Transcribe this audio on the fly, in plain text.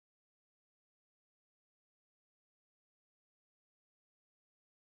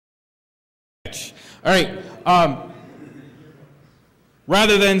All right.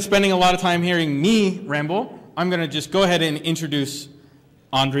 Rather than spending a lot of time hearing me ramble, I'm going to just go ahead and introduce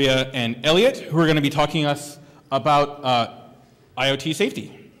Andrea and Elliot, who are going to be talking to us about IoT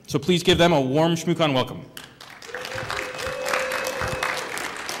safety. So please give them a warm Shmookon welcome.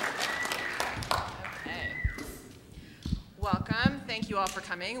 Okay. Welcome. Thank you all for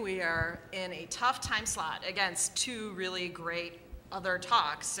coming. We are in a tough time slot against two really great other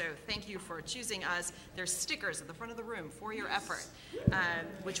talks, so thank you for choosing us. There's stickers at the front of the room for your effort,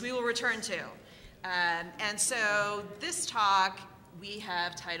 which we will return to. And so this talk we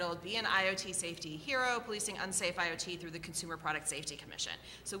have titled Be an IoT Safety Hero, Policing Unsafe IoT Through the Consumer Product Safety Commission.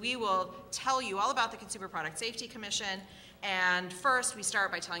 So we will tell you all about the Consumer Product Safety Commission, and first we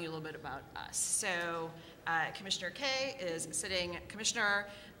start by telling you a little bit about us. So Commissioner Kaye is sitting commissioner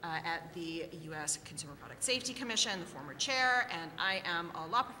at the U.S. Consumer Product Safety Commission, the former chair, and I am a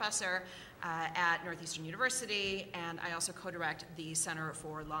law professor at Northeastern University, and I also co-direct the Center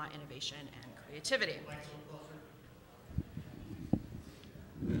for Law, Innovation, and Creativity.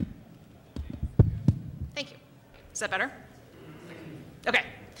 Thank you. Is that better? Okay.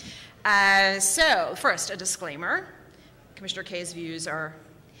 So first, a disclaimer. Commissioner Kaye's views are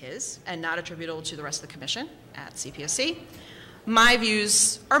his and not attributable to the rest of the commission at CPSC. My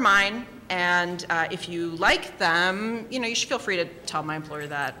views are mine, and if you like them, you should feel free to tell my employer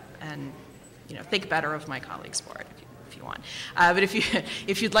that and think better of my colleagues for it if you want. But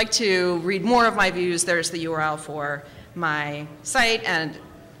if you'd like to read more of my views, there's the URL for my site, and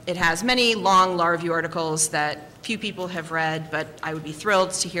it has many long law review articles that few people have read, but I would be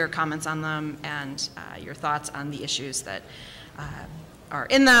thrilled to hear comments on them and your thoughts on the issues that are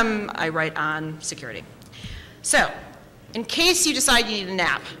in them. I write on security. So, in case you decide you need a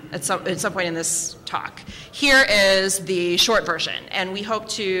nap at some point in this talk, here is the short version, and we hope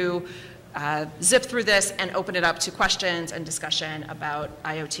to zip through this and open it up to questions and discussion about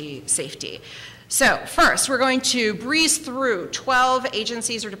IoT safety. So first, we're going to breeze through 12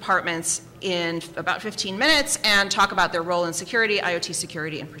 agencies or departments in about 15 minutes and talk about their role in security, IoT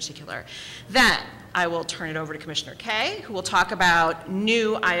security in particular. Then I will turn it over to Commissioner Kaye, who will talk about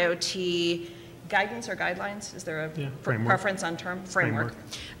new IoT guidance or guidelines? Is there a preference on term? Framework.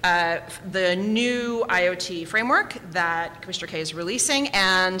 The new IoT framework that Commissioner Kaye is releasing,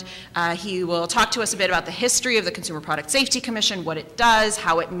 and he will talk to us a bit about the history of the Consumer Product Safety Commission, what it does,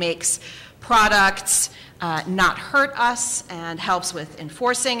 how it makes products not hurt us and helps with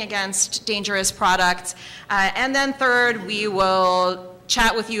enforcing against dangerous products. And then third, we will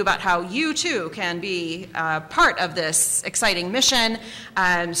chat with you about how you too can be part of this exciting mission.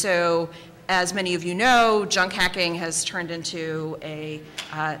 So as many of you know, junk hacking has turned into a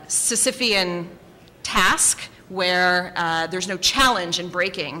Sisyphean task where there's no challenge in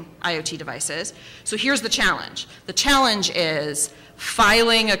breaking IoT devices. So here's the challenge. The challenge is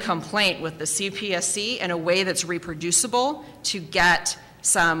filing a complaint with the CPSC in a way that's reproducible to get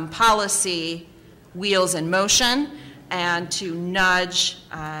some policy wheels in motion and to nudge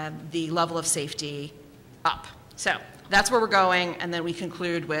the level of safety up. So that's where we're going, and then we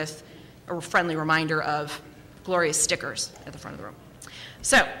conclude with a friendly reminder of glorious stickers at the front of the room.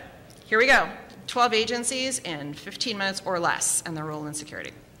 So here we go. 12 agencies in 15 minutes or less and their role in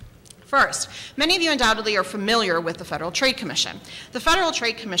security. First, many of you undoubtedly are familiar with the Federal Trade Commission. The Federal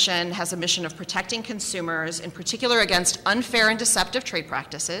Trade Commission has a mission of protecting consumers, in particular against unfair and deceptive trade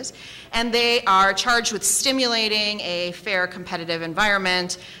practices, and they are charged with stimulating a fair, competitive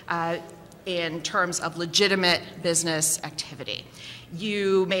environment in terms of legitimate business activity.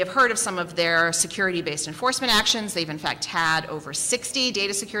 You may have heard of some of their security-based enforcement actions. They've in fact had over 60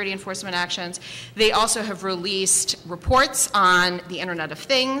 data security enforcement actions. They also have released reports on the Internet of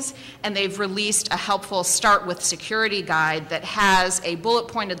Things, and they've released a helpful Start With Security guide that has a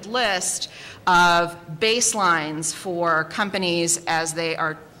bullet-pointed list of baselines for companies as they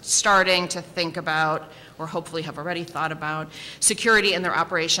are starting to think about, or hopefully have already thought about, security in their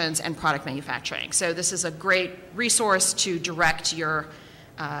operations and product manufacturing. So this is a great resource to direct your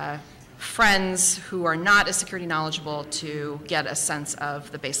friends who are not as security knowledgeable to get a sense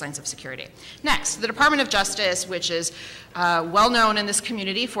of the baselines of security. Next, the Department of Justice, which is well known in this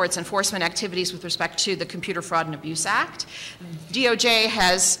community for its enforcement activities with respect to the Computer Fraud and Abuse Act. DOJ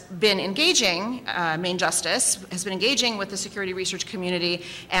has been engaging, Main Justice has been engaging with the security research community,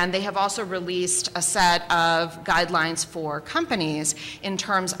 and they have also released a set of guidelines for companies in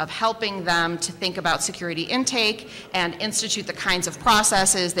terms of helping them to think about security intake and institute the kinds of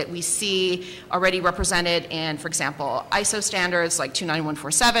processes that we see be already represented in, for example, ISO standards like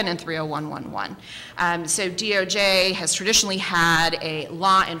 29147 and 30111. So DOJ has traditionally had a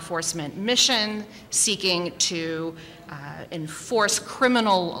law enforcement mission seeking to enforce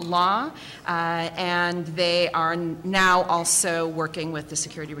criminal law, and they are now also working with the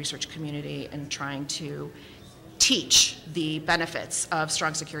security research community and trying to teach the benefits of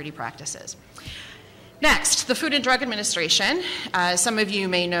strong security practices. Next, the Food and Drug Administration. Some of you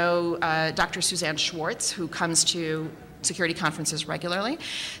may know Dr. Suzanne Schwartz, who comes to security conferences regularly.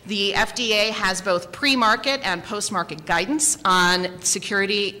 The FDA has both pre-market and post-market guidance on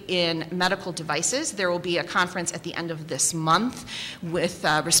security in medical devices. There will be a conference at the end of this month with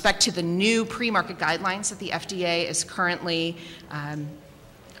respect to the new pre-market guidelines that the FDA is currently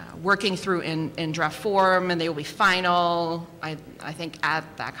working through in draft form, and they will be final, I think, at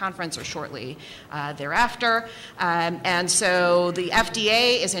that conference or shortly thereafter. And so the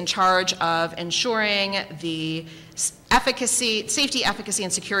FDA is in charge of ensuring the safety, efficacy,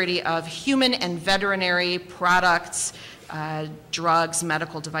 and security of human and veterinary products, drugs,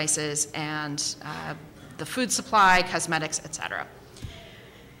 medical devices, and the food supply, cosmetics, et cetera.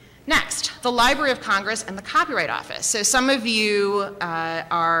 Next, the Library of Congress and the Copyright Office. So some of you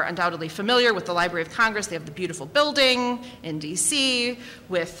are undoubtedly familiar with the Library of Congress. They have the beautiful building in DC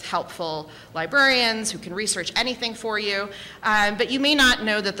with helpful librarians who can research anything for you. But you may not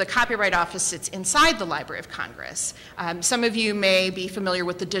know that the Copyright Office sits inside the Library of Congress. Some of you may be familiar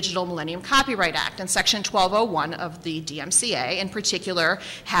with the Digital Millennium Copyright Act, and Section 1201 of the DMCA in particular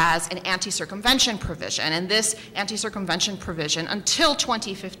has an anti-circumvention provision. And this anti-circumvention provision, until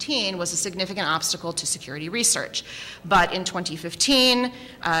 2015, was a significant obstacle to security research. But in 2015,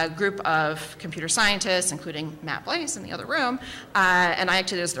 a group of computer scientists, including Matt Blaze in the other room, and I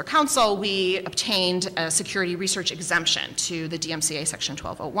acted as their counsel, we obtained a security research exemption to the DMCA Section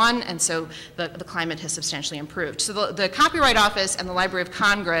 1201, and so the climate has substantially improved. So the Copyright Office and the Library of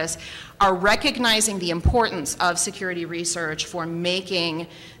Congress are recognizing the importance of security research for making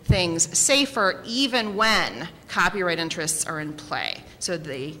things safer even when copyright interests are in play. So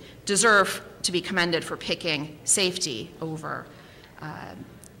they deserve to be commended for picking safety over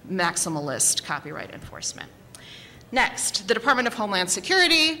maximalist copyright enforcement. Next, the Department of Homeland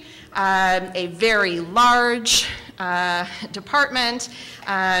Security, a very large department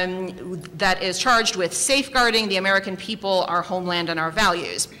that is charged with safeguarding the American people, our homeland, and our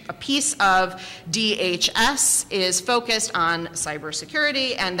values. A piece of DHS is focused on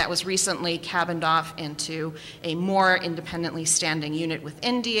cybersecurity, and that was recently cabined off into a more independently standing unit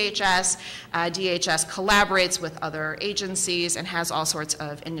within DHS. DHS collaborates with other agencies and has all sorts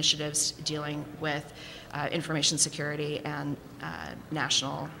of initiatives dealing with information security and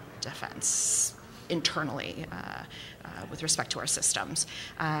national defense internally with respect to our systems.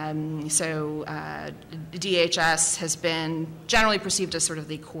 So DHS has been generally perceived as sort of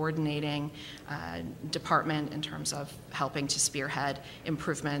the coordinating department in terms of helping to spearhead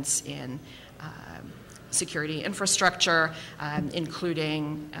improvements in security infrastructure,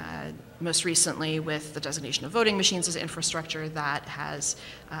 including most recently with the designation of voting machines as infrastructure that has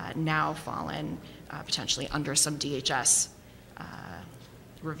now fallen potentially under some DHS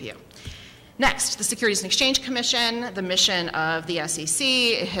review. Next, the Securities and Exchange Commission. The mission of the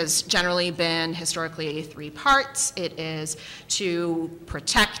SEC has generally been historically 3 parts. It is to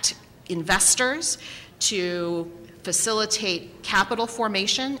protect investors, to facilitate capital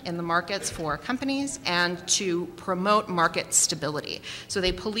formation in the markets for companies, and to promote market stability. So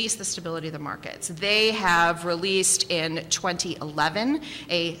they police the stability of the markets. They have released in 2011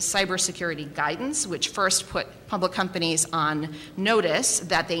 a cybersecurity guidance, which first put public companies on notice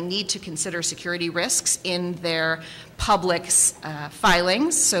that they need to consider security risks in their public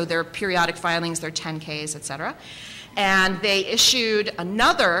filings, so their periodic filings, their 10Ks, et cetera. And they issued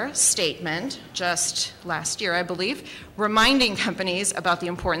another statement just last year, I believe, reminding companies about the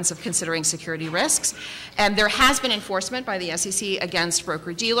importance of considering security risks. And there has been enforcement by the SEC against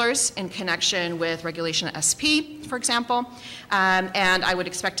broker-dealers in connection with Regulation SP, for example. And I would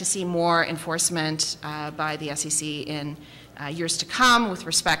expect to see more enforcement by the SEC in years to come with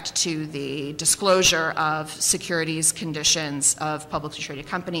respect to the disclosure of securities conditions of publicly traded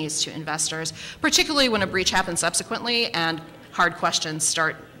companies to investors, particularly when a breach happens subsequently and hard questions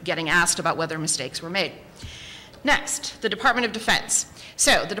start getting asked about whether mistakes were made. Next, the Department of Defense.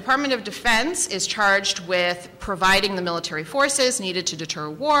 So the Department of Defense is charged with providing the military forces needed to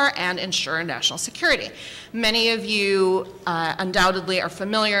deter war and ensure national security. Many of you undoubtedly are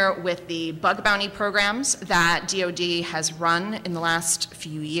familiar with the bug bounty programs that DoD has run in the last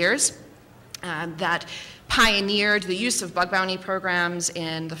few years. that pioneered the use of bug bounty programs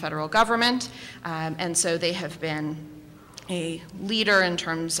in the federal government, and so they have been a leader in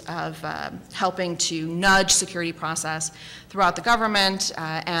terms of helping to nudge security process throughout the government,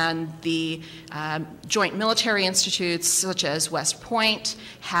 and the joint military institutes such as West Point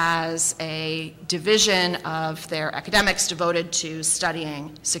has a division of their academics devoted to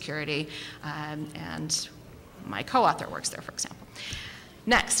studying security, and my co-author works there, for example.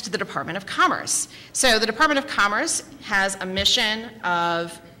 Next, the Department of Commerce. So the Department of Commerce has a mission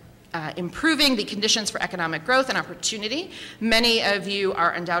of improving the conditions for economic growth and opportunity. Many of you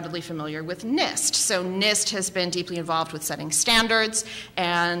are undoubtedly familiar with NIST. So NIST has been deeply involved with setting standards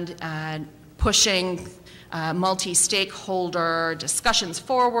and pushing multi-stakeholder discussions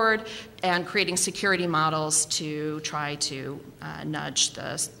forward and creating security models to try to nudge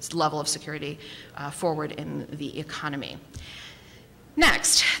the level of security forward in the economy.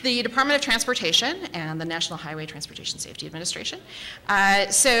 Next, the Department of Transportation and the National Highway Transportation Safety Administration.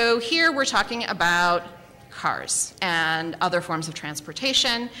 So here we're talking about cars and other forms of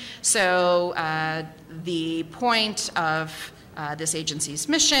transportation. So the point of this agency's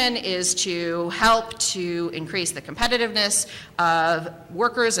mission is to help to increase the competitiveness of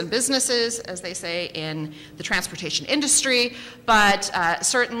workers and businesses, as they say, in the transportation industry, but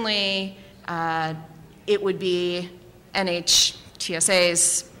certainly it would be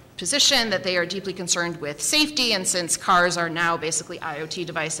NHTSA's position that they are deeply concerned with safety, and since cars are now basically IoT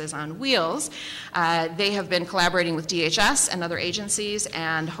devices on wheels, they have been collaborating with DHS and other agencies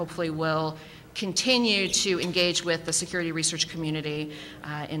and hopefully will continue to engage with the security research community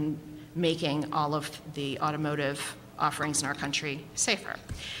in making all of the automotive offerings in our country safer.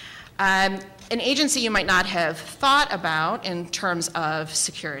 An agency you might not have thought about in terms of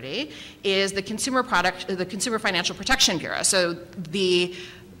security is the Consumer Financial Protection Bureau. So the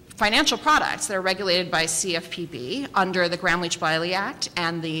financial products that are regulated by CFPB under the Gramm-Leach-Bliley Act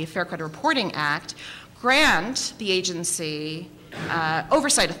and the Fair Credit Reporting Act grant the agency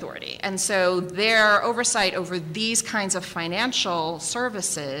oversight authority. And so their oversight over these kinds of financial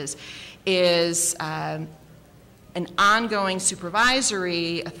services is an ongoing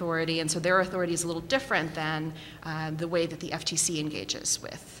supervisory authority, and so their authority is a little different than the way that the FTC engages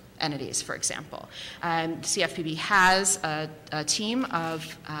with entities, for example. CFPB has a team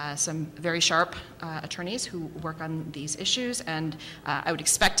of some very sharp attorneys who work on these issues, and I would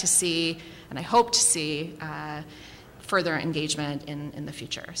expect to see, and I hope to see, further engagement in the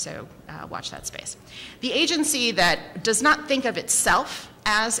future, so watch that space. The agency that does not think of itself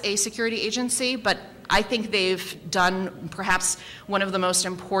as a security agency, but I think they've done perhaps one of the most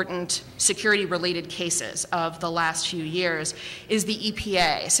important security-related cases of the last few years is the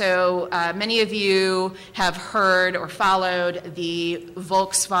EPA. So many of you have heard or followed the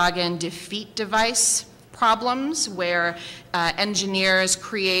Volkswagen defeat device problems, where engineers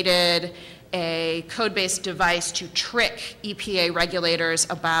created a code-based device to trick EPA regulators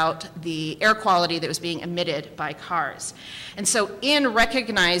about the air quality that was being emitted by cars. And so in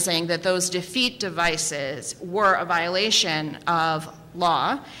recognizing that those defeat devices were a violation of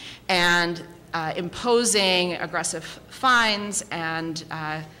law and imposing aggressive fines, and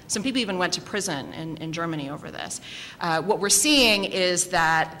some people even went to prison in Germany over this, what we're seeing is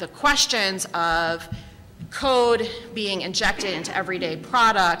that the questions of code being injected into everyday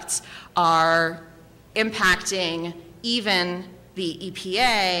products are impacting even the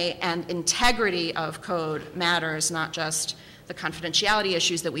EPA, and integrity of code matters, not just the confidentiality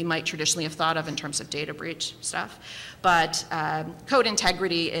issues that we might traditionally have thought of in terms of data breach stuff, but code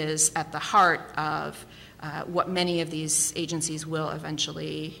integrity is at the heart of what many of these agencies will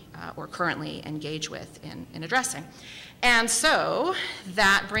eventually or currently engage with in addressing. And so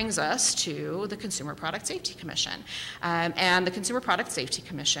that brings us to the Consumer Product Safety Commission. And the Consumer Product Safety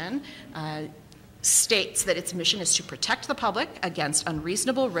Commission states that its mission is to protect the public against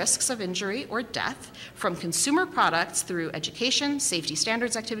unreasonable risks of injury or death from consumer products through education, safety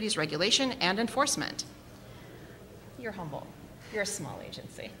standards, activities, regulation, and enforcement. You're humble. You're a small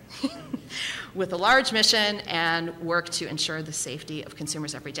agency with a large mission and work to ensure the safety of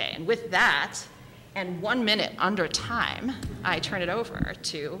consumers every day. And with that, and 1 minute under time, I turn it over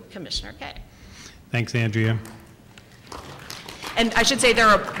to Commissioner Kaye. Thanks, Andrea. And I should say there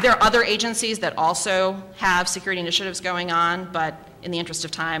are other agencies that also have security initiatives going on, but in the interest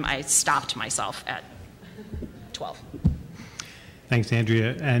of time, I stopped myself at 12. Thanks,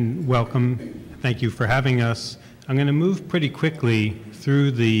 Andrea, and welcome. Thank you for having us. I'm going to move pretty quickly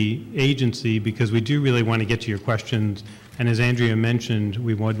through the agency because we do really want to get to your questions. And as Andrea mentioned,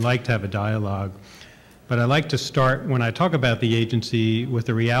 we would like to have a dialogue. But I like to start, when I talk about the agency, with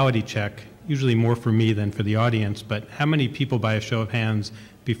a reality check. usually more for me than for the audience, but how many people, by a show of hands,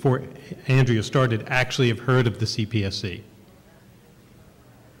 before Andrea started, actually have heard of the CPSC?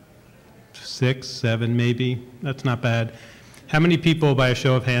 6, 7 maybe? That's not bad. How many people, by a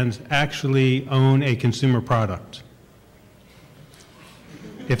show of hands, actually own a consumer product?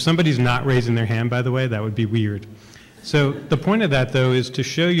 If somebody's not raising their hand, by the way, that would be weird. So the point of that, though, is to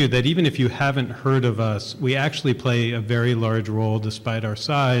show you that even if you haven't heard of us, we actually play a very large role, despite our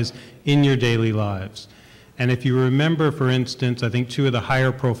size, in your daily lives. And if you remember, for instance, I think 2 of the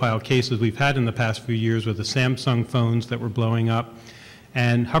higher profile cases we've had in the past few years were the Samsung phones that were blowing up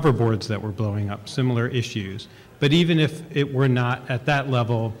and hoverboards that were blowing up, similar issues. But even if it were not at that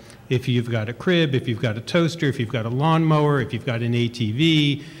level, if you've got a crib, if you've got a toaster, if you've got a lawnmower, if you've got an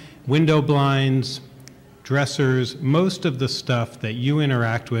ATV, window blinds, dressers, most of the stuff that you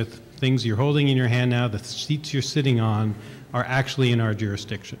interact with, things you're holding in your hand now, the seats you're sitting on, are actually in our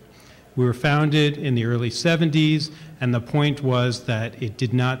jurisdiction. We were founded in the early 70s, and the point was that it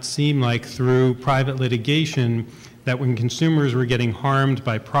did not seem like through private litigation that when consumers were getting harmed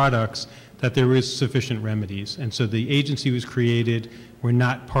by products that there was sufficient remedies. And so the agency was created. We're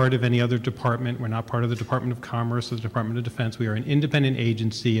not part of any other department. We're not part of the Department of Commerce or the Department of Defense. We are an independent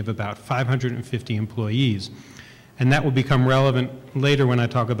agency of about 550 employees. And that will become relevant later when I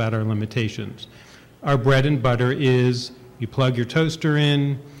talk about our limitations. Our bread and butter is you plug your toaster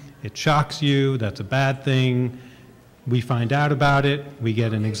in, it shocks you, that's a bad thing. We find out about it, we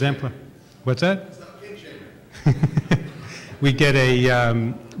get an exemplar. What's that?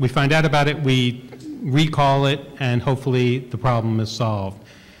 We find out about it, we recall it, and hopefully the problem is solved.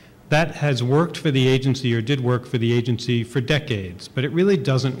 That has worked for the agency, or did work for the agency, for decades, but it really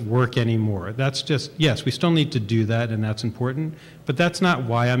doesn't work anymore. That's just, yes, we still need to do that, and that's important, but that's not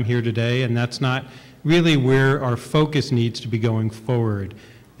why I'm here today, and that's not really where our focus needs to be going forward.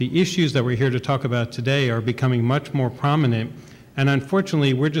 The issues that we're here to talk about today are becoming much more prominent, and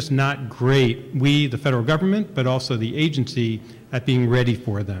unfortunately, we're just not great, we, the federal government, but also the agency, at being ready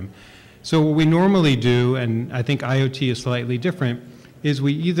for them. So what we normally do, and I think IoT is slightly different, is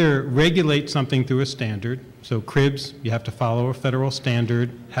we either regulate something through a standard, so cribs, you have to follow a federal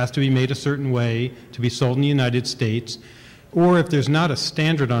standard, has to be made a certain way to be sold in the United States, or if there's not a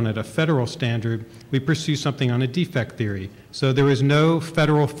standard on it, a federal standard, we pursue something on a defect theory. So there is no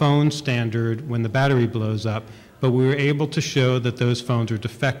federal phone standard when the battery blows up, but we were able to show that those phones are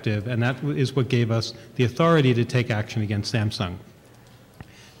defective, and that is what gave us the authority to take action against Samsung.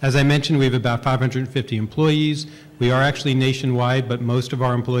 As I mentioned, we have about 550 employees. We are actually nationwide, but most of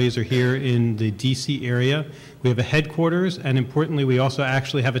our employees are here in the DC area. We have a headquarters, and importantly, we also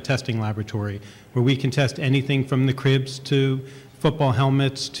actually have a testing laboratory where we can test anything from the cribs to football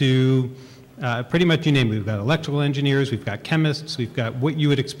helmets to pretty much you name it. We've got electrical engineers, we've got chemists, we've got what you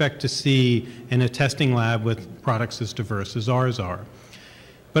would expect to see in a testing lab with products as diverse as ours are.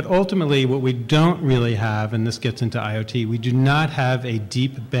 But ultimately, what we don't really have, and this gets into IoT, we do not have a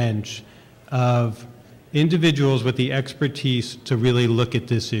deep bench of individuals with the expertise to really look at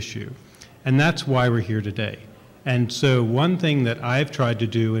this issue. And that's why we're here today. And so one thing that I've tried to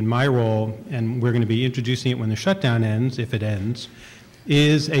do in my role, and we're going to be introducing it when the shutdown ends, if it ends,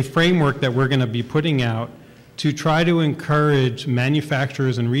 is a framework that we're going to be putting out to try to encourage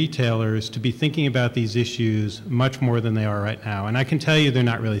manufacturers and retailers to be thinking about these issues much more than they are right now. And I can tell you they're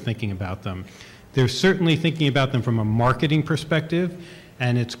not really thinking about them. They're certainly thinking about them from a marketing perspective,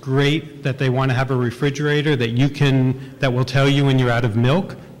 and it's great that they want to have a refrigerator that will tell you when you're out of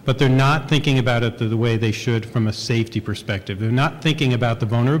milk, but they're not thinking about it the way they should from a safety perspective. They're not thinking about the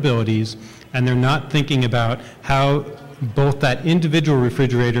vulnerabilities, and they're not thinking about how both that individual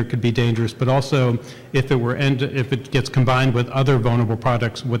refrigerator could be dangerous, but also if it gets combined with other vulnerable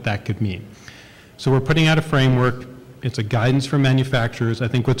products, what that could mean. So we're putting out a framework. It's a guidance for manufacturers. I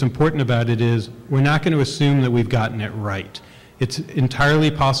think what's important about it is we're not going to assume that we've gotten it right. It's entirely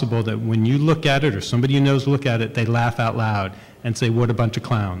possible that when you look at it or somebody you knows look at it, they laugh out loud and say, what a bunch of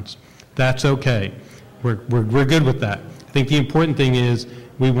clowns. That's okay. We're good with that. I think the important thing is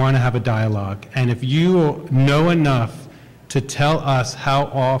we want to have a dialogue. And if you know enough to tell us how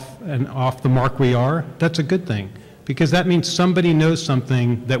off the mark we are, that's a good thing, because that means somebody knows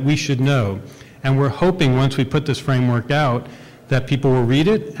something that we should know. And we're hoping once we put this framework out that people will read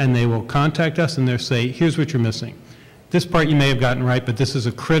it and they will contact us and they'll say, here's what you're missing. This part you may have gotten right, but this is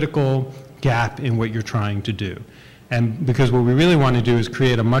a critical gap in what you're trying to do. And because what we really want to do is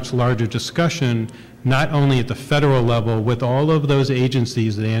create a much larger discussion, not only at the federal level with all of those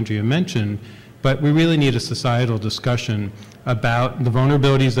agencies that Andrea mentioned, but we really need a societal discussion about the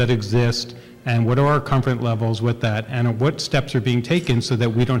vulnerabilities that exist, and what are our comfort levels with that, and what steps are being taken so that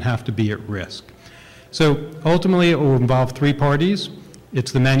we don't have to be at risk. So ultimately, it will involve three parties.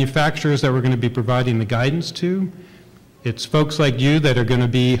 It's the manufacturers that we're going to be providing the guidance to. It's folks like you that are going to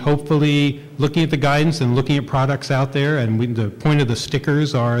be hopefully looking at the guidance and looking at products out there. And the point of the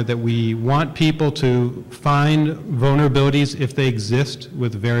stickers are that we want people to find vulnerabilities if they exist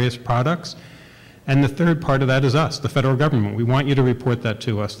with various products. And the third part of that is us, the federal government. We want you to report that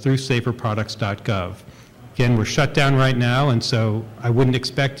to us through saferproducts.gov. Again, we're shut down right now, and so I wouldn't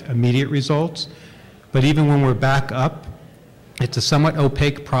expect immediate results. But even when we're back up, it's a somewhat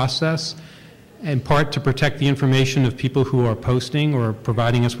opaque process, in part to protect the information of people who are posting or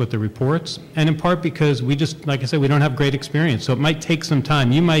providing us with the reports, and in part because we just, like I said, we don't have great experience. So it might take some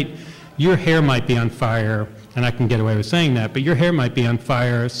time. Your hair might be on fire, and I can get away with saying that, but your hair might be on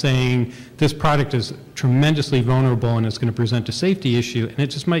fire saying this product is tremendously vulnerable and it's going to present a safety issue, and it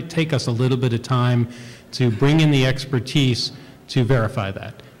just might take us a little bit of time to bring in the expertise to verify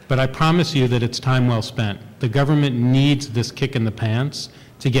that. But I promise you that it's time well spent. The government needs this kick in the pants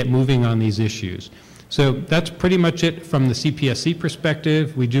to get moving on these issues. So that's pretty much it from the CPSC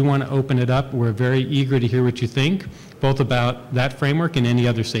perspective. We do want to open it up. We're very eager to hear what you think, both about that framework and any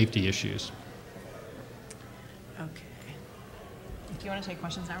other safety issues. Okay. Do you want to take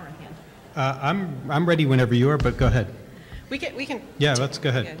questions now or at the end? I'm ready whenever you are, but go ahead. We can. Yeah, let's go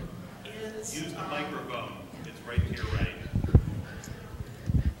ahead. Use the microphone. It's right to your right.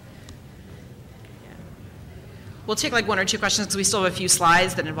 We'll take like one or two questions because we still have a few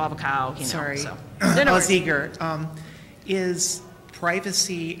slides that involve a cow. Sorry, So. I was eager. Is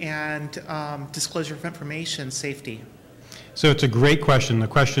privacy and disclosure of information safety? So it's a great question. The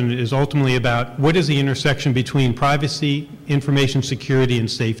question is ultimately about what is the intersection between privacy, information security, and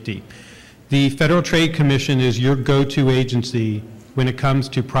safety. The Federal Trade Commission is your go-to agency when it comes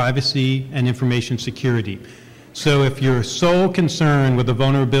to privacy and information security. So if your sole concern with a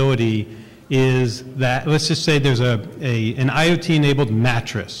vulnerability is that, let's just say there's an IoT-enabled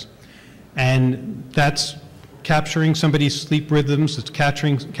mattress, and that's capturing somebody's sleep rhythms, it's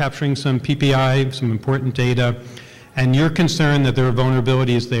capturing some PPI, some important data, and you're concerned that there are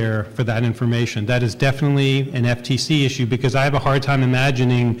vulnerabilities there for that information. That is definitely an FTC issue, because I have a hard time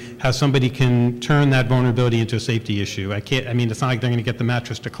imagining how somebody can turn that vulnerability into a safety issue. I mean, it's not like they're going to get the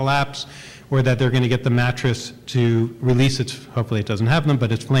mattress to collapse, or that they're going to get the mattress to release its, hopefully it doesn't have them,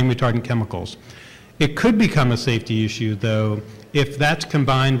 but its flame retardant chemicals. It could become a safety issue, though, if that's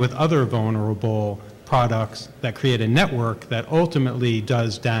combined with other vulnerable products that create a network that ultimately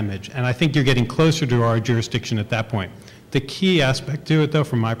does damage. And I think you're getting closer to our jurisdiction at that point. The key aspect to it, though,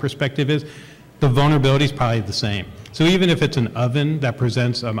 from my perspective, is the vulnerability is probably the same. So even if it's an oven that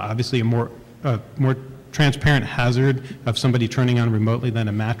presents obviously a more transparent hazard of somebody turning on remotely than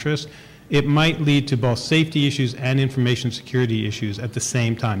a mattress, it might lead to both safety issues and information security issues at the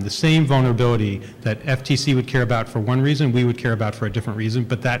same time. The same vulnerability that FTC would care about for one reason, we would care about for a different reason,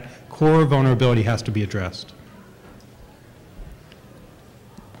 but that core vulnerability has to be addressed.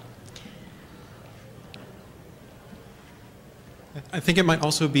 I think it might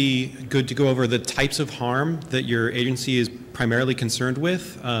also be good to go over the types of harm that your agency is primarily concerned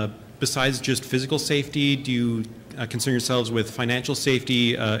with. Besides just physical safety, do you concern yourselves with financial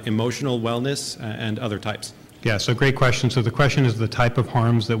safety, emotional wellness, and other types? Yeah, so great question. So the question is the type of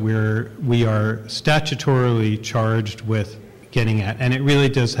harms that we are statutorily charged with getting at, and it really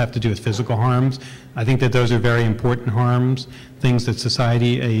does have to do with physical harms. I think that those are very important harms, things that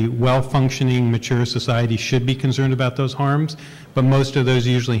society, a well-functioning, mature society should be concerned about those harms, but most of those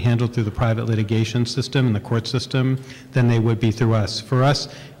are usually handled through the private litigation system and the court system than they would be through us. For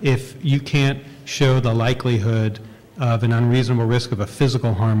us, if you can't show the likelihood of an unreasonable risk of a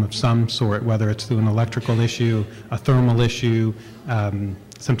physical harm of some sort, whether it's through an electrical issue, a thermal issue,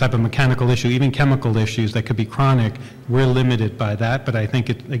 some type of mechanical issue, even chemical issues that could be chronic, we're limited by that. But I think,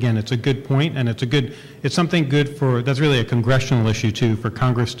 again, it's a good point, and it's something good for, that's really a congressional issue too, for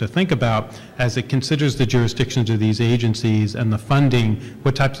Congress to think about as it considers the jurisdictions of these agencies and the funding,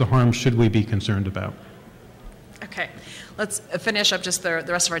 what types of harms should we be concerned about? Okay, let's finish up just the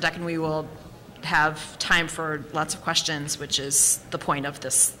rest of our deck, and we will have time for lots of questions, which is the point of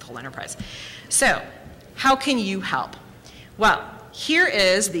this whole enterprise. So, how can you help? Well, here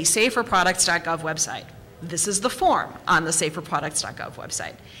is the saferproducts.gov website. This is the form on the saferproducts.gov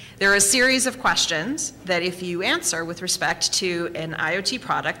website. There are a series of questions that if you answer with respect to an IoT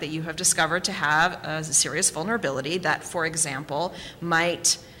product that you have discovered to have a serious vulnerability that, for example,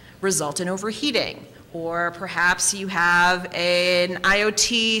 might result in overheating, Or perhaps you have an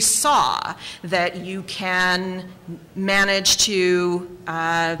IoT saw that you can manage to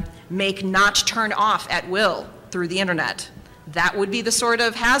make not turn off at will through the internet. That would be the sort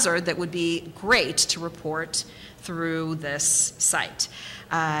of hazard that would be great to report through this site.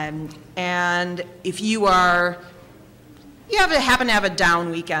 And if you happen to have a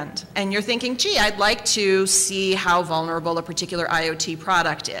down weekend and you're thinking, gee, I'd like to see how vulnerable a particular IoT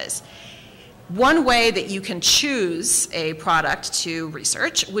product is. One way that you can choose a product to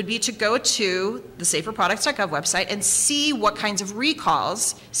research would be to go to the saferproducts.gov website and see what kinds of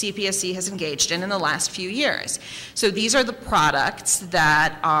recalls CPSC has engaged in the last few years. So these are the products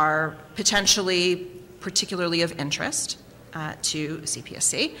that are potentially particularly of interest to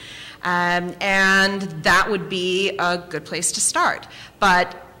CPSC, and that would be a good place to start.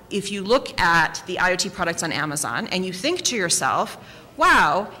 But if you look at the IoT products on Amazon and you think to yourself,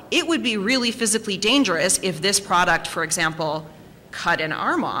 wow, it would be really physically dangerous if this product, for example, cut an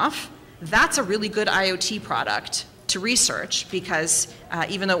arm off, that's a really good IoT product to research, because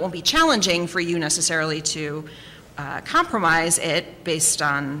even though it won't be challenging for you necessarily to compromise it based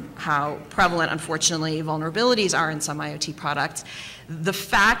on how prevalent, unfortunately, vulnerabilities are in some IoT products, the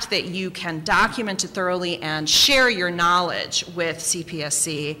fact that you can document it thoroughly and share your knowledge with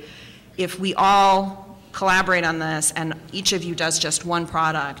CPSC, if we all collaborate on this and each of you does just one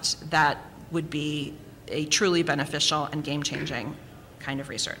product, that would be a truly beneficial and game-changing kind of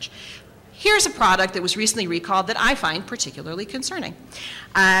research. Here's a product that was recently recalled that I find particularly concerning.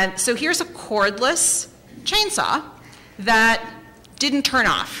 So here's a cordless chainsaw that didn't turn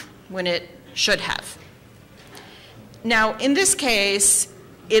off when it should have. Now, in this case,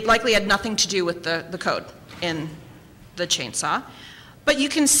 it likely had nothing to do with the code in the chainsaw, but you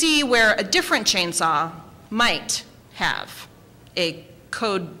can see where a different chainsaw might have a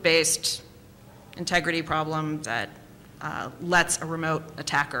code-based integrity problem that lets a remote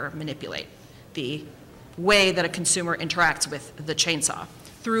attacker manipulate the way that a consumer interacts with the chainsaw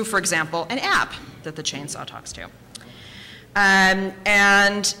through, for example, an app that the chainsaw talks to.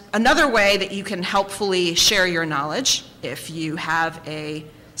 And another way that you can helpfully share your knowledge, if you have a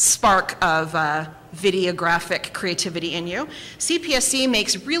spark of videographic creativity in you, CPSC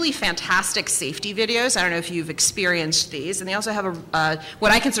makes really fantastic safety videos. I don't know if you've experienced these, and they also have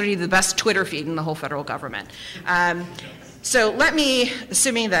what I consider to be the best Twitter feed in the whole federal government. So let me,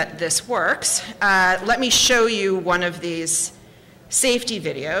 assuming that this works, let me show you one of these safety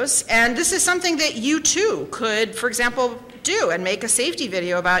videos. And this is something that you too could, for example, do and make a safety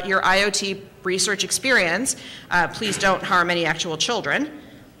video about your IoT research experience. Please don't harm any actual children.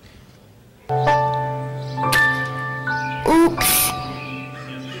 Oops.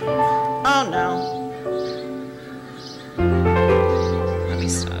 Oh no. Let me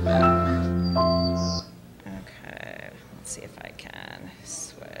stop it. Okay, let's see if I can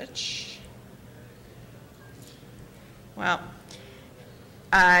switch. Well,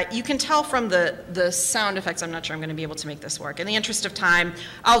 you can tell from the sound effects, I'm not sure I'm going to be able to make this work. In the interest of time,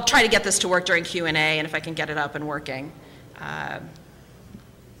 I'll try to get this to work during Q&A, and if I can get it up and working,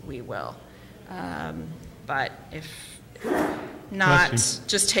 we will. But if not,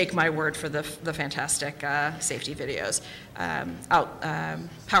 just take my word for the fantastic safety videos.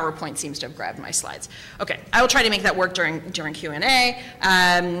 PowerPoint seems to have grabbed my slides. Okay, I will try to make that work during Q&A,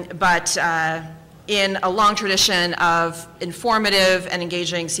 but in a long tradition of informative and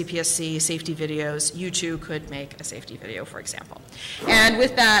engaging CPSC safety videos, you too could make a safety video, for example. And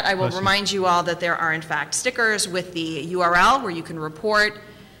with that, I will remind you all that there are, in fact, stickers with the URL where you can report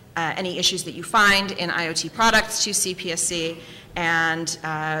any issues that you find in IoT products to CPSC. And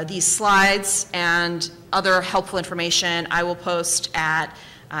these slides and other helpful information I will post at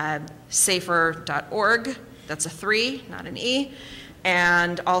safer.org. That's a 3, not an E.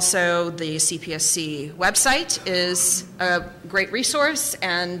 And also the CPSC website is a great resource,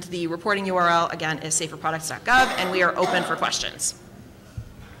 and the reporting URL, again, is saferproducts.gov, and we are open for questions.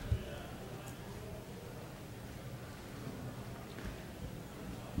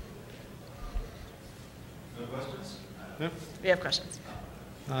 No questions? No? We have questions.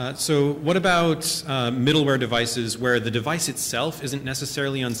 So what about middleware devices where the device itself isn't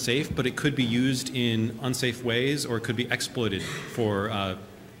necessarily unsafe, but it could be used in unsafe ways or could be exploited for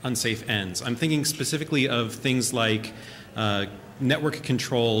unsafe ends? I'm thinking specifically of things like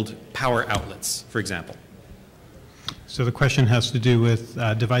network-controlled power outlets, for example. So the question has to do with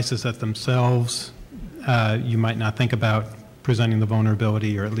devices that themselves you might not think about presenting the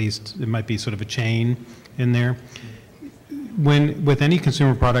vulnerability, or at least it might be sort of a chain in there. With any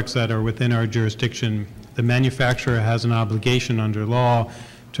consumer products that are within our jurisdiction, the manufacturer has an obligation under law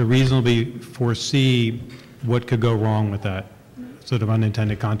to reasonably foresee what could go wrong with that, sort of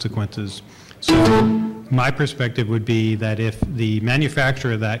unintended consequences. So my perspective would be that if the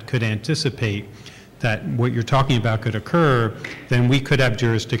manufacturer of that could anticipate that what you're talking about could occur, then we could have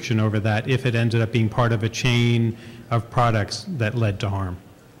jurisdiction over that if it ended up being part of a chain of products that led to harm.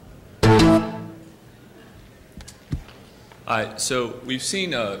 So we've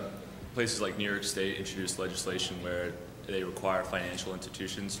seen places like New York State introduce legislation where they require financial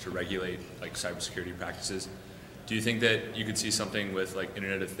institutions to regulate like cybersecurity practices. Do you think that you could see something with like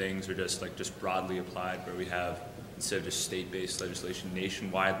Internet of Things or just broadly applied where we have, instead of just state-based legislation,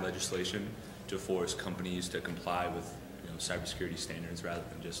 nationwide legislation to force companies to comply with cybersecurity standards rather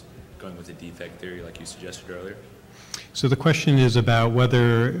than just going with a defect theory like you suggested earlier? So the question is about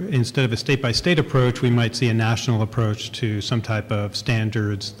whether instead of a state-by-state approach, we might see a national approach to some type of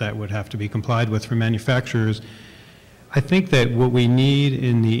standards that would have to be complied with for manufacturers. I think that what we need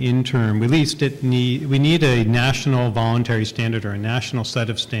in the interim, we need a national voluntary standard or a national set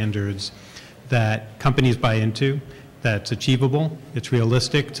of standards that companies buy into, that's achievable, it's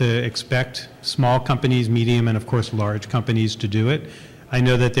realistic to expect small companies, medium, and of course large companies to do it. I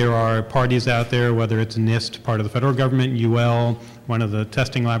know that there are parties out there, whether it's NIST, part of the federal government, UL, one of the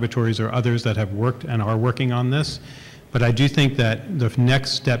testing laboratories, or others that have worked and are working on this. But I do think that the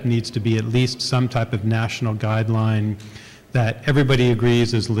next step needs to be at least some type of national guideline that everybody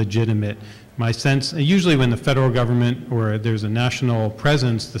agrees is legitimate. My sense, usually when the federal government or there's a national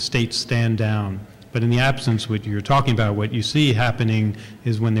presence, the states stand down. But in the absence, what you're talking about, what you see happening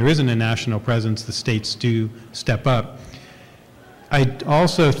is when there isn't a national presence, the states do step up. I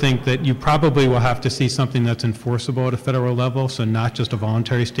also think that you probably will have to see something that's enforceable at a federal level, so not just a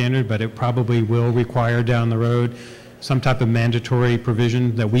voluntary standard, but it probably will require down the road some type of mandatory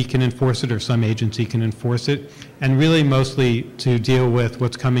provision that we can enforce it or some agency can enforce it, and really mostly to deal with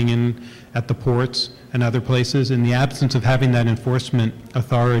what's coming in at the ports and other places. In the absence of having that enforcement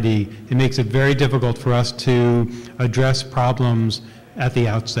authority, it makes it very difficult for us to address problems at the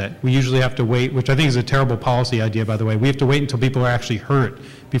outset. We usually have to wait, which I think is a terrible policy idea, by the way. We have to wait until people are actually hurt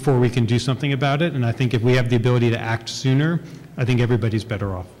before we can do something about it, and I think if we have the ability to act sooner, I think everybody's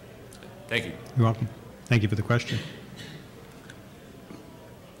better off. Thank you. You're welcome. Thank you for the question.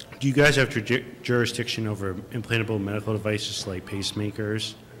 Do you guys have jurisdiction over implantable medical devices like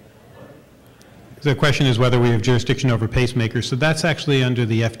pacemakers? The question is whether we have jurisdiction over pacemakers. So that's actually under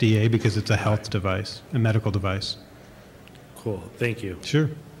the FDA because it's a health device, a medical device. Cool. Thank you. Sure.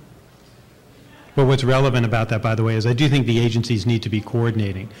 But what's relevant about that, by the way, is I do think the agencies need to be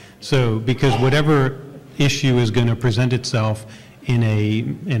coordinating. So because whatever issue is going to present itself in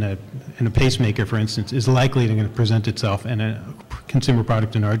a pacemaker, for instance, is likely to present itself in a consumer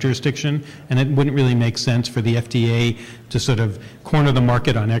product in our jurisdiction, and it wouldn't really make sense for the FDA to sort of corner the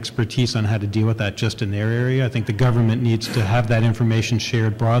market on expertise on how to deal with that just in their area. I think the government needs to have that information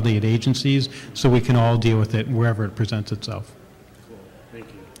shared broadly at agencies so we can all deal with it wherever it presents itself. Cool. Thank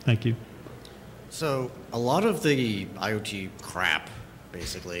you. Thank you. So a lot of the IoT crap,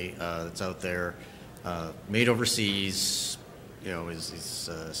 basically, that's out there, made overseas, is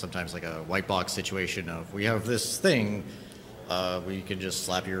sometimes like a white box situation of we have this thing, we can just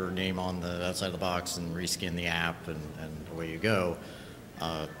slap your name on the outside of the box and reskin the app and away you go.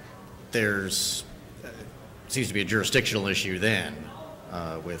 There's seems to be a jurisdictional issue then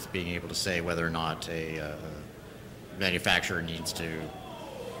with being able to say whether or not a manufacturer needs to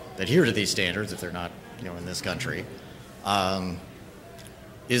adhere to these standards if they're not, in this country.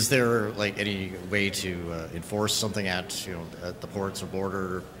 Is there like any way to enforce something at the ports or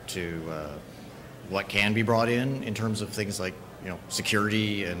border to what can be brought in terms of things like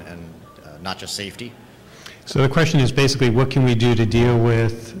security and not just safety? So the question is basically what can we do to deal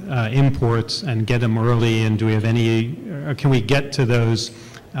with imports and get them early, and do we have any, or can we get to those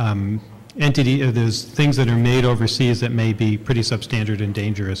those things that are made overseas that may be pretty substandard and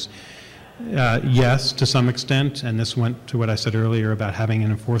dangerous? Yes, to some extent, and this went to what I said earlier about having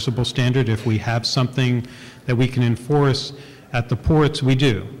an enforceable standard. If we have something that we can enforce at the ports, we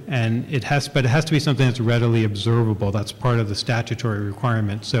do, and but it has to be something that's readily observable. That's part of the statutory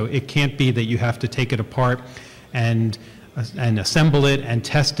requirement. So it can't be that you have to take it apart and assemble it and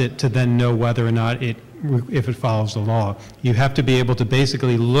test it to then know whether or not if it follows the law. You have to be able to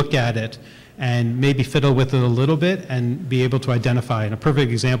basically look at it and maybe fiddle with it a little bit and be able to identify. And a perfect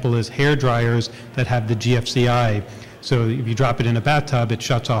example is hair dryers that have the GFCI. So if you drop it in a bathtub, it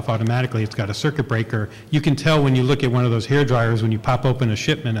shuts off automatically. It's got a circuit breaker. You can tell when you look at one of those hair dryers, when you pop open a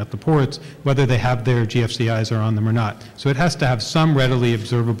shipment at the ports, whether they have their GFCIs on them or not. So it has to have some readily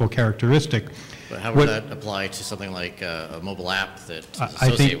observable characteristic. But how would that apply to something like a mobile app that is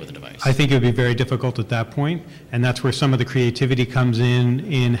associated with the device? I think it would be very difficult at that point, and that's where some of the creativity comes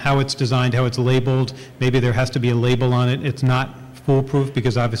in how it's designed, how it's labeled. Maybe there has to be a label on it. It's not foolproof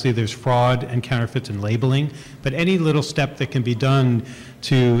because obviously there's fraud and counterfeits in labeling, but any little step that can be done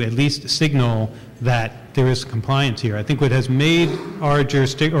to at least signal that there is compliance here. I think what has made our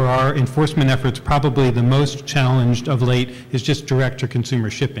jurisdiction or our enforcement efforts probably the most challenged of late is just direct-to-consumer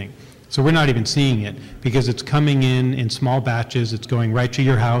shipping. So we're not even seeing it because it's coming in small batches. It's going right to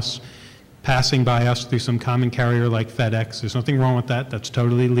your house, passing by us through some common carrier like FedEx. There's nothing wrong with that. That's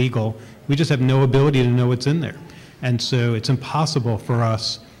totally legal. We just have no ability to know what's in there. And so it's impossible for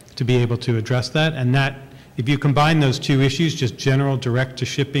us to be able to address that. And that, if you combine those two issues, just general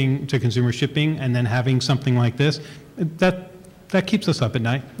direct-to-consumer shipping, and then having something like this, that keeps us up at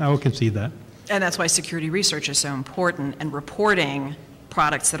night. I will concede that. And that's why security research is so important, and reporting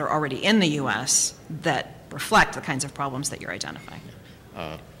products that are already in the U.S. that reflect the kinds of problems that you're identifying.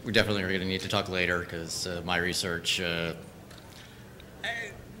 We definitely are going to need to talk later because my research,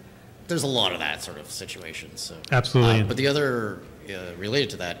 there's a lot of that sort of situation. So. Absolutely. But the other related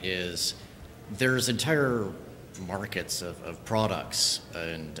to that is there's entire markets of products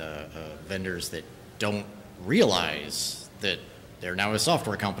and vendors that don't realize that they're now a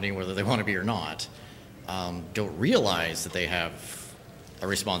software company, whether they want to be or not, don't realize that they have a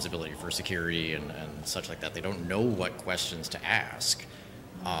responsibility for security and such like that. They don't know what questions to ask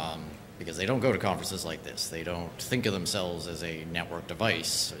because they don't go to conferences like this. They don't think of themselves as a network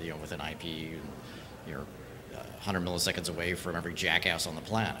device, with an IP, you're 100 milliseconds away from every jackass on the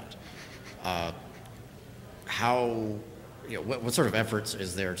planet. What sort of efforts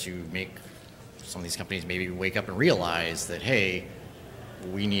is there to make some of these companies maybe wake up and realize that, hey,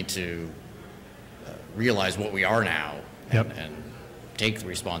 we need to realize what we are now and take the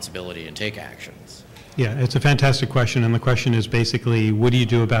responsibility and take actions? Yeah, it's a fantastic question, and the question is basically, what do you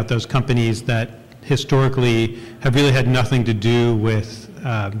do about those companies that historically have really had nothing to do with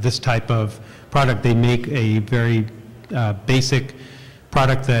this type of product? They make a very basic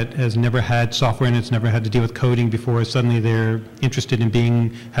product that has never had software in it, it's never had to deal with coding before. Suddenly they're interested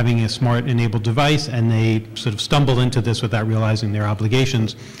in having a smart enabled device, and they sort of stumble into this without realizing their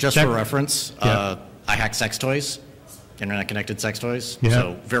obligations. Just for reference, I hack sex toys. Internet-connected sex toys. Yeah.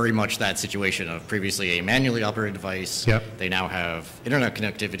 So very much that situation of previously a manually operated device. Yep. They now have internet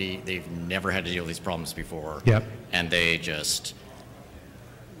connectivity. They've never had to deal with these problems before. Yep. And they just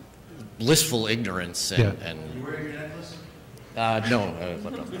blissful ignorance and. Yeah. You wearing your necklace? No,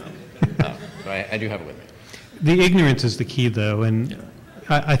 I do have it with me. The ignorance is the key, though, and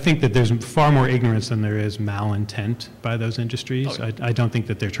I think that there's far more ignorance than there is malintent by those industries. Okay. I don't think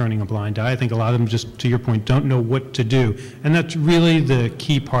that they're turning a blind eye. I think a lot of them, just to your point, don't know what to do. And that's really the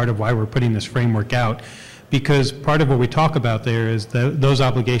key part of why we're putting this framework out, because part of what we talk about there is those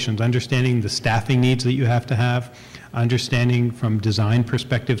obligations, understanding the staffing needs that you have to have, understanding from design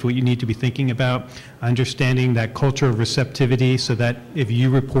perspectives what you need to be thinking about, understanding that culture of receptivity so that if you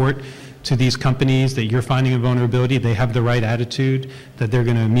report to these companies that you're finding a vulnerability, they have the right attitude, that they're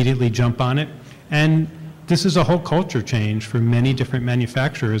going to immediately jump on it. And this is a whole culture change for many different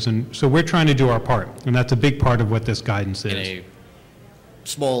manufacturers, and so we're trying to do our part, and that's a big part of what this guidance is. In a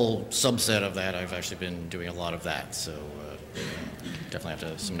small subset of that, I've actually been doing a lot of that, so definitely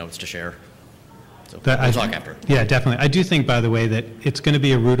have some notes to share. So we'll talk after. Yeah, definitely. I do think, by the way, that it's going to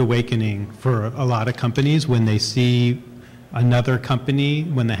be a rude awakening for a lot of companies when they see another company,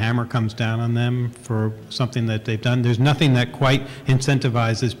 when the hammer comes down on them for something that they've done. There's nothing that quite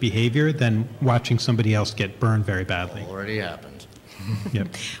incentivizes behavior than watching somebody else get burned very badly. Already happened.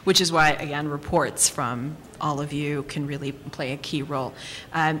 Yep. Which is why, again, reports from all of you can really play a key role.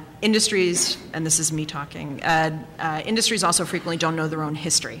 Industries, and this is me talking, industries also frequently don't know their own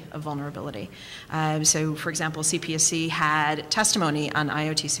history of vulnerability. So, for example, CPSC had testimony on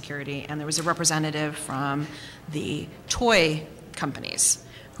IoT security, and there was a representative from the toy companies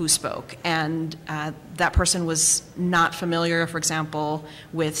who spoke, and that person was not familiar, for example,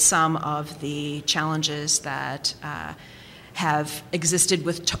 with some of the challenges that have existed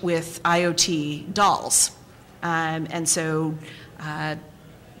with IoT dolls. And so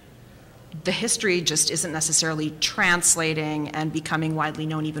the history just isn't necessarily translating and becoming widely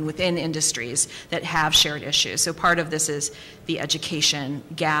known even within industries that have shared issues. So part of this is the education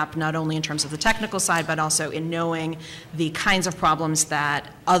gap, not only in terms of the technical side, but also in knowing the kinds of problems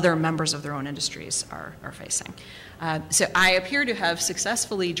that other members of their own industries are facing. So I appear to have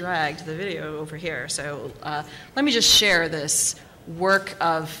successfully dragged the video over here. So let me just share this work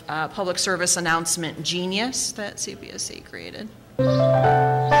of public service announcement genius that CPSC created.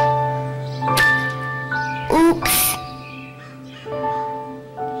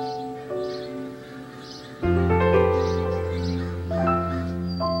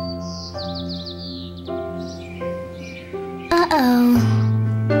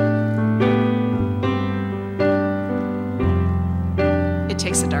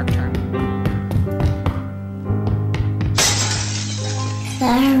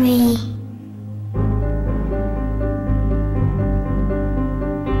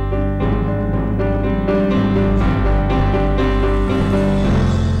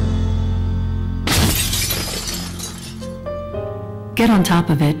 Get on top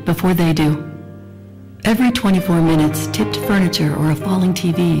of it before they do. Every 24 minutes, tipped furniture or a falling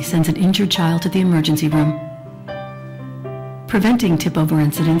TV sends an injured child to the emergency room. Preventing tip-over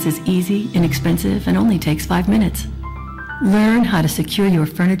incidents is easy, inexpensive, and only takes 5 minutes. Learn how to secure your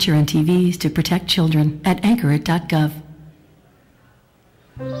furniture and TVs to protect children at anchorit.gov.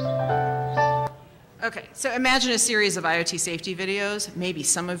 Okay, so imagine a series of IoT safety videos. Maybe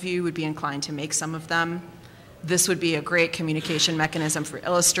some of you would be inclined to make some of them. This would be a great communication mechanism for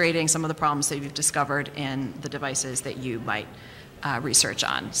illustrating some of the problems that you've discovered in the devices that you might research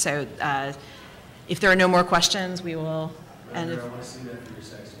on. So if there are no more questions, we will end. I want to see that for your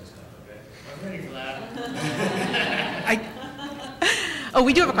sex and stuff, okay? I'm ready for that. Oh,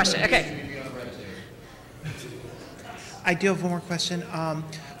 we do have a question. Okay. I do have one more question.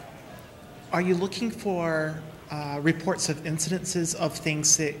 Are you looking for reports of incidences of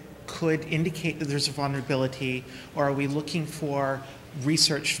things that could indicate that there's a vulnerability, or are we looking for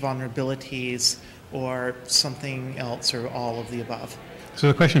research vulnerabilities or something else, or all of the above? So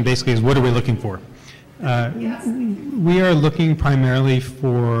the question basically is, what are we looking for? We are looking primarily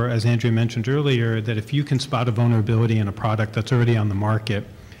for, as Andrea mentioned earlier, that if you can spot a vulnerability in a product that's already on the market,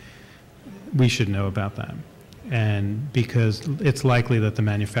 we should know about that. And because it's likely that the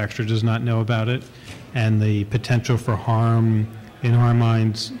manufacturer does not know about it, and the potential for harm in our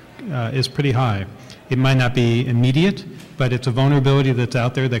minds is pretty high. It might not be immediate, but it's a vulnerability that's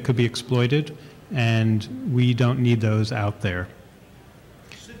out there that could be exploited, and we don't need those out there.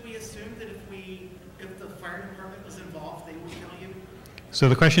 Should we assume that if the fire department was involved, they would tell you? So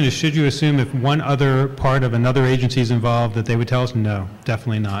the question is, should you assume if one other part of another agency is involved that they would tell us? No,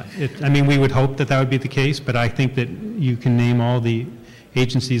 definitely not. I mean, we would hope that that would be the case, but I think that you can name all the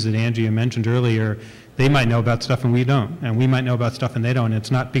agencies that Andrea mentioned earlier. They might know about stuff and we don't, and we might know about stuff and they don't.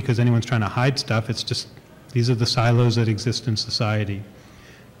 It's not because anyone's trying to hide stuff, it's just these are the silos that exist in society.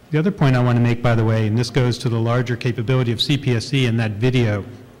 The other point I want to make, by the way, and this goes to the larger capability of CPSC and that video,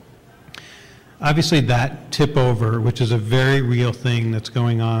 obviously that tip over, which is a very real thing that's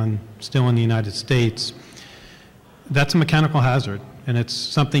going on still in the United States, that's a mechanical hazard, and it's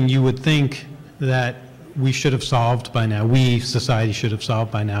something you would think that we should have solved by now, we, society, should have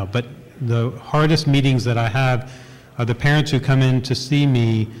solved by now. But the hardest meetings that I have are the parents who come in to see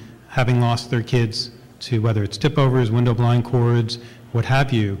me having lost their kids to whether it's tip overs, window blind cords, what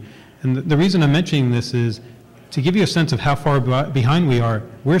have you. And the reason I'm mentioning this is to give you a sense of how far behind we are.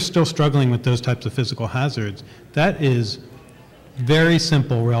 We're still struggling with those types of physical hazards. That is very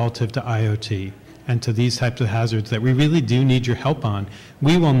simple relative to IoT and to these types of hazards that we really do need your help on.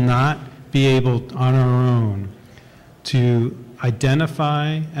 We will not be able on our own to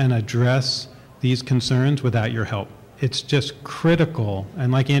identify and address these concerns without your help. It's just critical,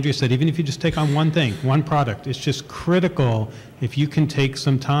 and like Andrea said, even if you just take on one thing, one product, it's just critical if you can take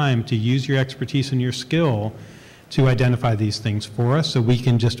some time to use your expertise and your skill to identify these things for us so we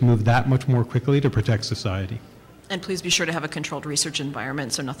can just move that much more quickly to protect society. And please be sure to have a controlled research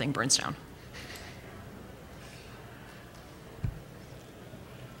environment so nothing burns down.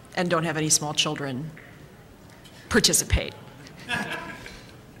 And don't have any small children participate. But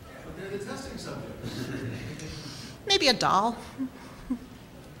they're the testing subjects. Maybe a doll.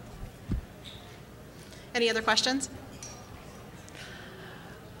 Any other questions?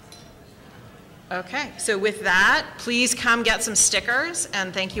 Okay, so with that, please come get some stickers,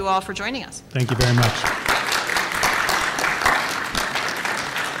 and thank you all for joining us. Thank you very much.